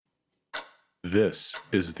This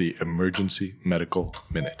is the Emergency Medical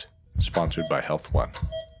Minute, sponsored by Health One.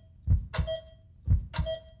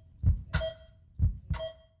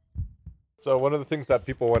 So one of the things that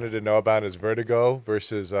people wanted to know about is vertigo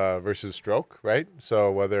versus stroke, right?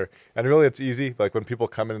 So and really it's easy, like when people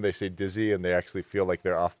come in and they say dizzy and they actually feel like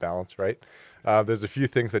they're off balance, right? There's a few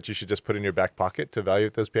things that you should just put in your back pocket to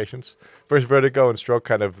evaluate those patients. First, vertigo and stroke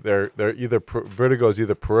vertigo is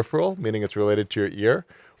either peripheral, meaning it's related to your ear,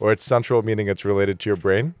 or it's central, meaning it's related to your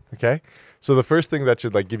brain, okay? So the first thing that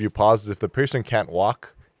should give you pause is if the person can't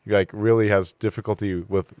walk, really has difficulty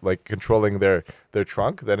with controlling their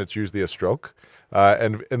trunk, then it's usually a stroke.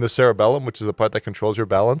 And in the cerebellum, which is the part that controls your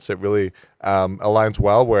balance, it really aligns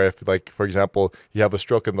well where if, for example, you have a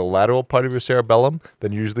stroke in the lateral part of your cerebellum,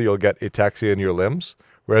 then usually you'll get ataxia in your limbs.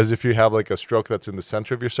 Whereas if you have a stroke that's in the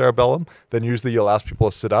center of your cerebellum, then usually you'll ask people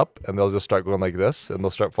to sit up and they'll just start going like this and they'll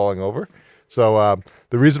start falling over. So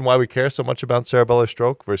the reason why we care so much about cerebellar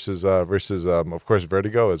stroke versus of course,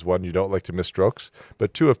 vertigo is one, you don't like to miss strokes.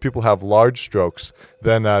 But two, if people have large strokes,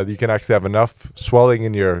 then you can actually have enough swelling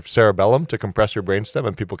in your cerebellum to compress your brainstem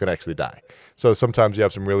and people can actually die. So sometimes you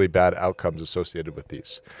have some really bad outcomes associated with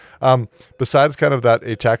these. Besides kind of that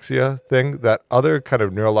ataxia thing, that other kind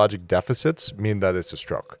of neurologic deficits mean that it's a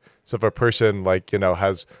stroke. So if a person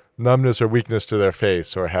has numbness or weakness to their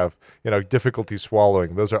face or have difficulty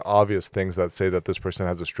swallowing, those are obvious things that say that this person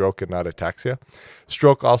has a stroke and not ataxia.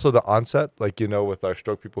 Stroke also, the onset, with our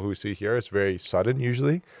stroke people who we see here, it's very sudden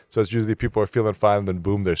usually. So it's usually people are feeling fine and then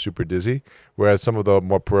boom, they're super dizzy. Whereas some of the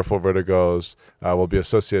more peripheral vertigos will be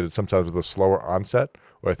associated sometimes with a slower onset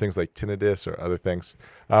or things like tinnitus or other things.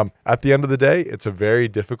 At the end of the day, it's a very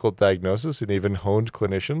difficult diagnosis, and even honed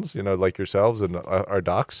clinicians, like yourselves and our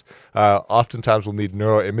docs, oftentimes will need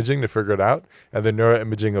neuroimaging to figure it out. And the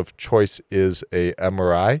neuroimaging of choice is a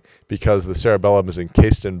MRI because the cerebellum is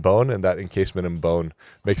encased in bone, and that encasement in bone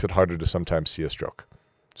makes it harder to sometimes see a stroke.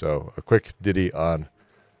 So a quick ditty on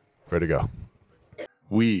vertigo.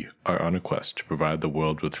 We are on a quest to provide the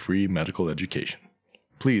world with free medical education.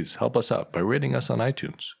 Please help us out by rating us on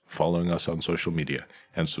iTunes, following us on social media,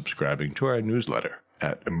 and subscribing to our newsletter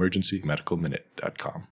at emergencymedicalminute.com.